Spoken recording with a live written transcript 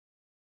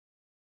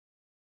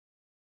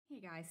Hey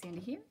guys,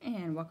 Sandy here,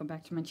 and welcome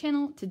back to my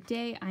channel.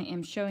 Today I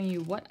am showing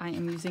you what I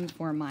am using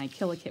for my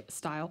Kill a Kit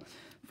style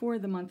for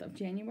the month of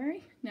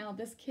January. Now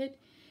this kit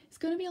is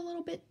going to be a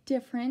little bit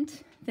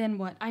different than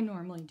what I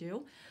normally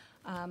do.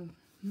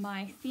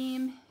 My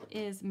theme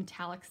is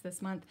metallics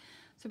this month,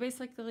 so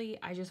basically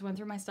I just went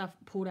through my stuff,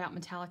 pulled out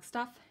metallic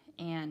stuff,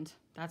 and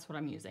that's what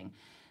I'm using.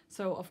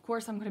 So of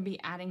course I'm going to be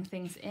adding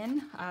things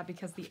in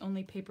because the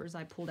only papers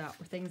I pulled out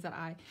were things that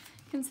I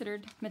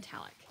considered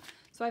metallic.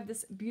 So I have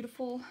this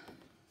beautiful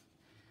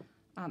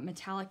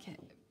metallic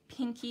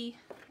pinky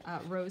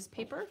rose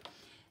paper,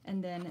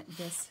 and then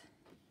this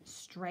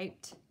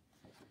striped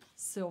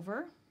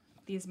silver.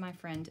 These my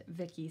friend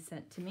Vicky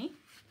sent to me.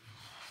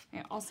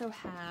 I also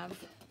have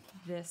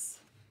this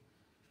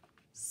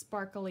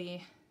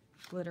sparkly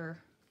glitter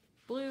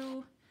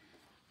blue.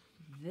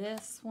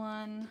 This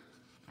one,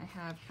 I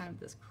have kind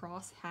of this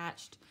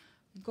cross-hatched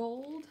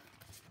gold.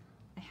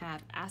 I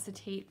have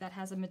acetate that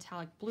has a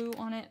metallic blue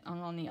on it,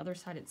 and on the other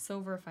side it's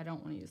silver if I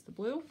don't want to use the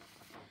blue.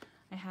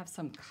 I have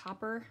some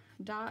copper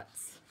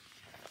dots.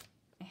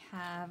 I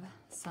have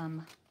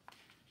some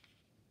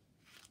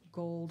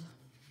gold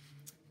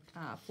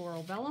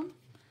floral vellum.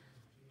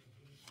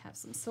 I have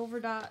some silver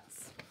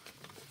dots.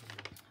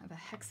 I have a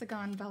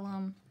hexagon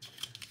vellum.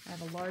 I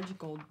have a large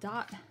gold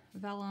dot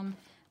vellum.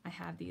 I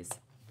have these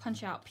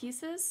punch out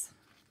pieces.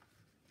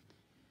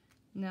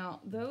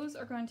 Now those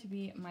are going to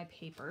be my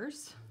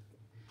papers,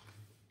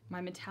 my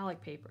metallic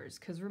papers,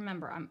 because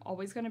remember, I'm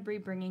always going to be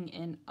bringing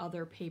in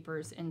other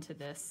papers into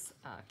this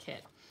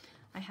kit.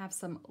 I have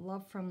some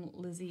Love from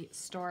Lizzie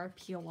star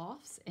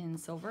peel-offs in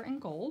silver and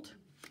gold.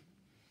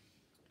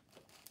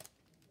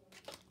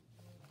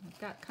 I've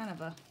got kind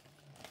of a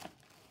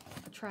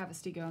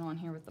travesty going on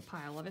here with the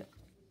pile of it.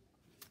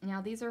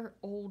 Now these are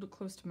old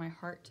Close to My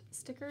Heart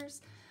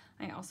stickers.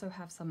 I also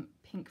have some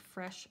pink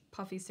fresh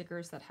puffy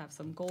stickers that have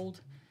some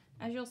gold.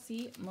 As you'll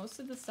see, most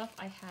of the stuff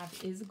I have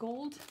is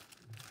gold.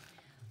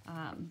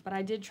 But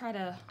I did try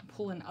to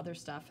pull in other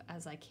stuff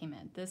as I came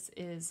in. This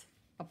is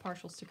a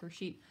partial sticker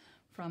sheet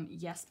from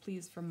Yes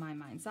Please from My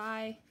Mind's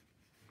Eye,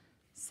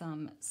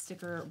 some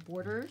sticker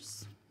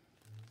borders,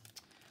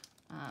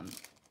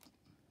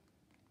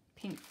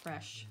 pink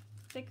fresh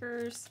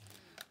stickers,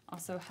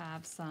 also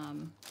have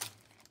some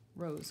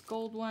rose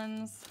gold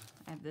ones.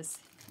 I have this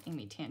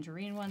Amy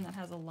Tangerine one that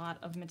has a lot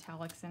of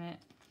metallics in it.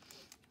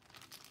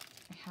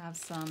 I have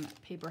some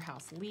Paper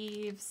House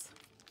leaves.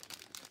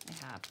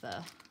 I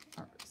have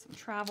some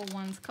travel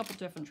ones, a couple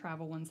different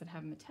travel ones that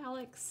have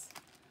metallics.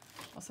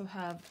 Also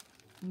have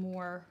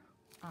more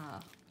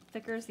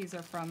stickers. These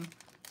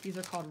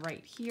are called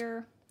Right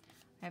Here.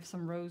 I have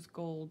some rose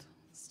gold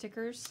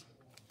stickers.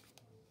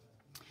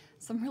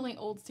 Some really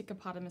old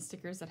Stickopotamus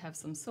stickers that have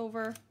some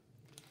silver.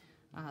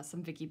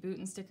 Some Vicky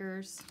Booten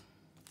stickers.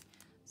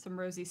 Some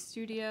Rosie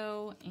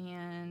Studio,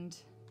 and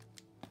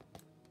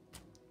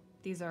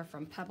these are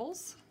from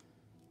Pebbles.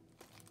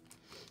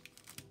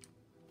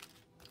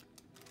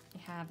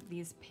 Have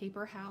these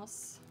Paper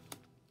House,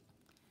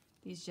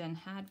 these Jen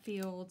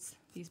Hadfields,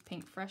 these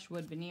pink fresh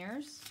wood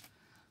veneers.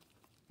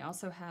 I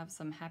also have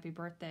some Happy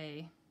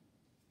Birthday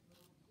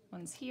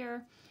ones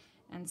here,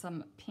 and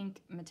some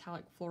pink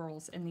metallic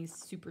florals in these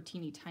super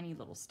teeny tiny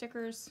little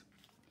stickers.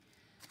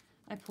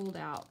 I pulled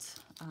out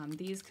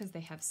these because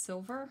they have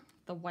silver,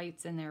 the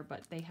white's in there,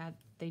 but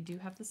they do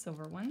have the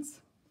silver ones.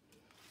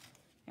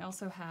 I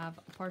also have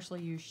a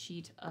partially used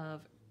sheet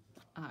of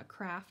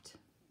craft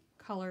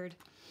colored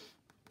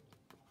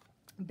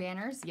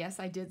banners. Yes,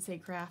 I did say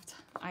craft.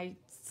 I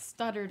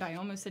stuttered. I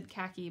almost said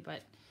khaki,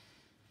 but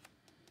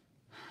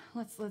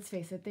let's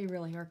face it, they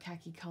really are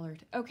khaki colored.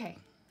 Okay,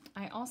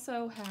 I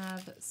also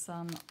have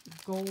some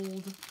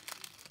gold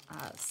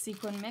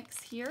sequin mix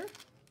here.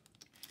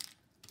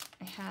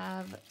 I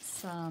have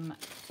some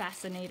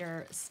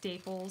Fascinator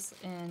staples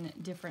in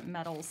different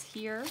metals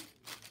here.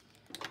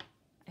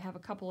 I have a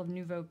couple of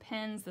Nouveau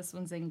pens. This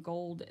one's in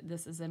gold.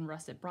 This is in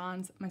rusted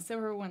bronze. My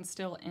silver one's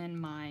still in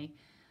my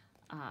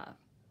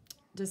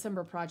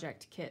December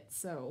project kit,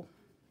 so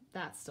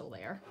that's still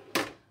there.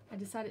 I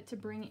decided to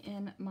bring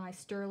in my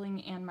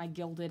sterling and my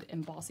gilded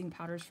embossing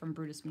powders from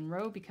Brutus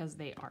Monroe because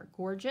they are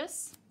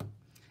gorgeous.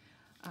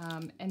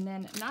 And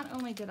then not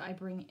only did I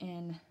bring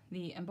in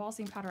the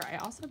embossing powder, I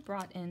also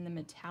brought in the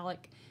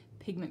metallic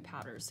pigment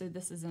powders. So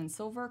this is in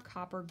silver,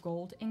 copper,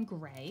 gold, and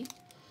gray.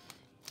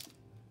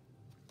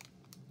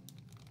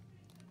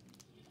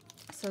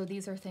 So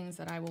these are things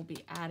that I will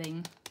be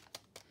adding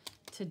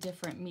to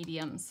different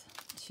mediums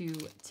to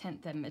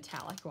tint them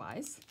metallic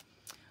wise.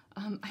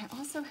 I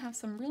also have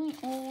some really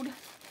old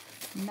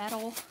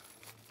metal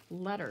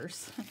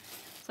letters. So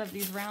I have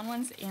these round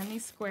ones and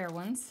these square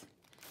ones,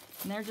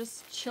 and they're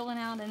just chilling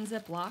out in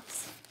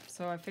Ziplocs.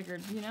 So I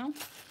figured, you know,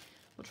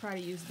 we'll try to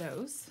use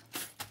those.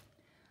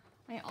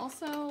 I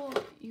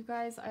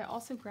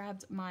also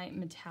grabbed my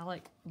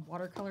metallic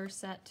watercolor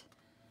set.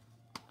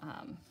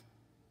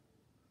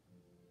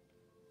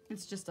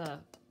 It's just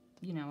a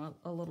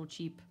little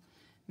cheap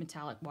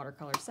metallic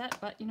watercolor set,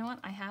 but you know what,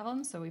 I have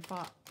them, so we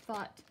thought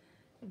that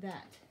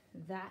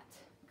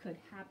could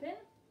happen.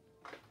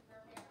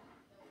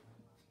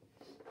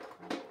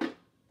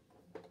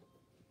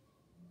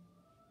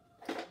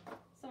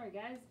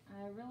 Sorry guys,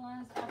 I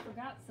realized I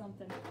forgot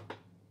something.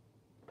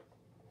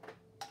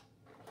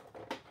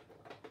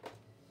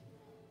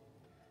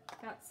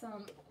 Got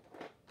some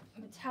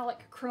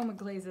metallic chroma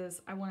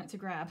glazes I wanted to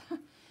grab.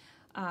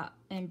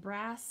 In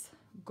brass,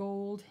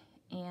 gold,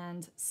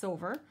 and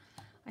silver.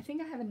 I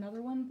think I have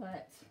another one,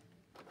 but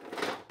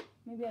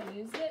maybe I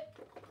used it.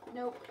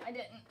 Nope, I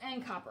didn't.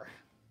 And copper.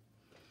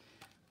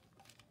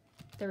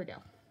 There we go,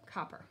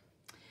 copper.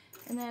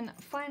 And then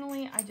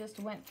finally, I just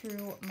went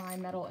through my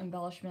metal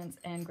embellishments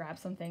and grabbed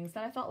some things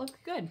that I thought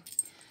looked good.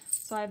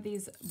 So I have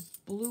these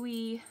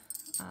bluey,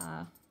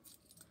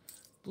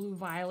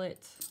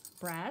 blue-violet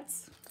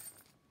brads.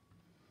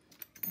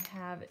 I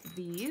have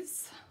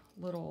these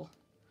little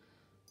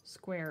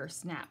square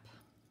snap,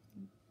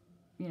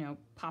 you know,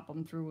 pop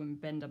them through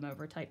and bend them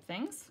over type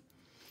things.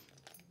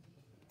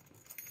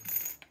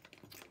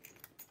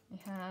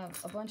 I have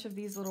a bunch of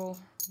these little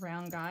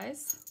round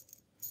guys.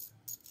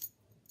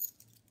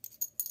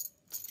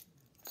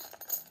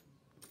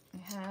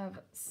 I have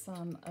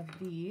some of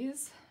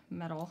these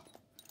metal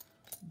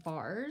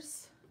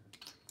bars.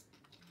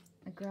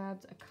 I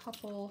grabbed a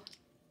couple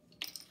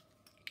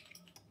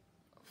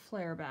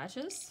flare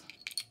badges,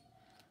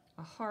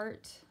 a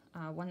heart,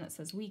 one that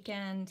says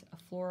weekend, a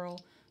floral,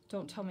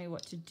 don't tell me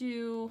what to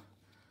do,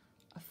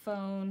 a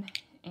phone,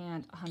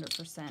 and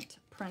 100%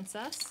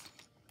 princess.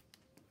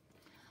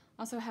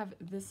 Also have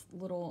this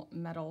little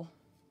metal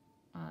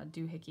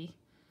doohickey.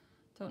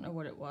 Don't know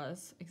what it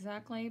was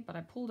exactly, but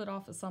I pulled it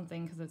off of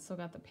something because it's still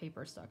got the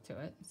paper stuck to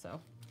it.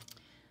 So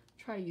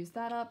try to use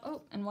that up.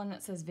 Oh, and one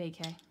that says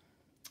vacay.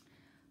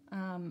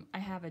 I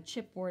have a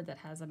chipboard that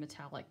has a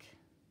metallic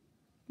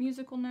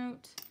musical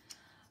note,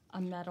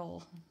 a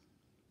metal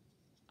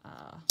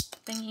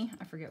thingy.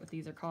 I forget what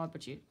these are called,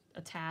 but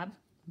a tab.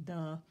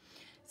 Duh.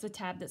 It's a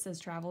tab that says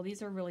travel.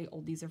 These are really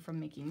old. These are from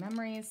Making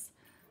Memories.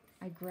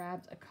 I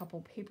grabbed a couple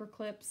paper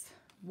clips,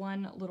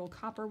 one little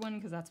copper one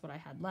because that's what I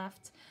had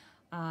left,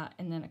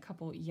 and then a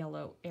couple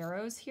yellow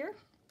arrows here.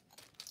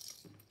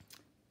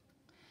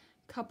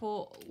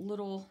 Couple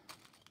little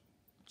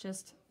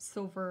just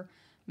silver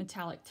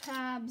metallic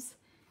tabs.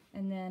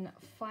 And then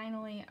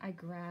finally I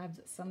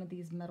grabbed some of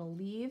these metal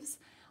leaves.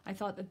 I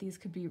thought that these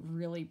could be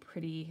really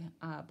pretty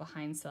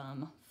behind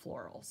some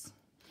florals.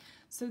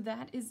 So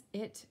that is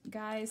it,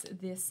 guys.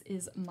 This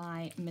is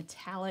my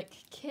metallic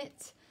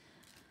kit.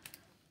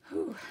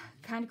 Whew,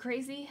 kind of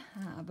crazy,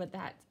 but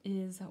that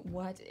is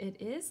what it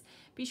is.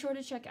 Be sure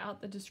to check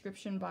out the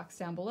description box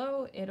down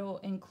below. It'll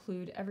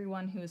include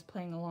everyone who is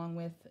playing along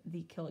with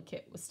the Kill a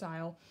Kit with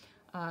Style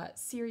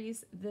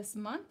series this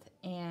month,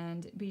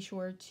 and be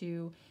sure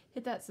to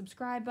hit that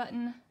subscribe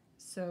button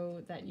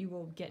so that you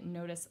will get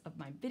notice of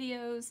my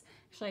videos.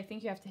 Actually, I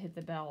think you have to hit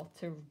the bell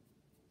to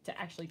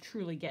actually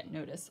truly get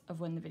notice of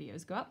when the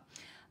videos go up.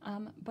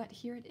 But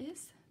here it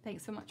is.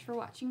 Thanks so much for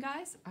watching,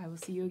 guys. I will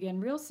see you again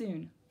real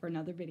soon for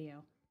another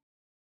video.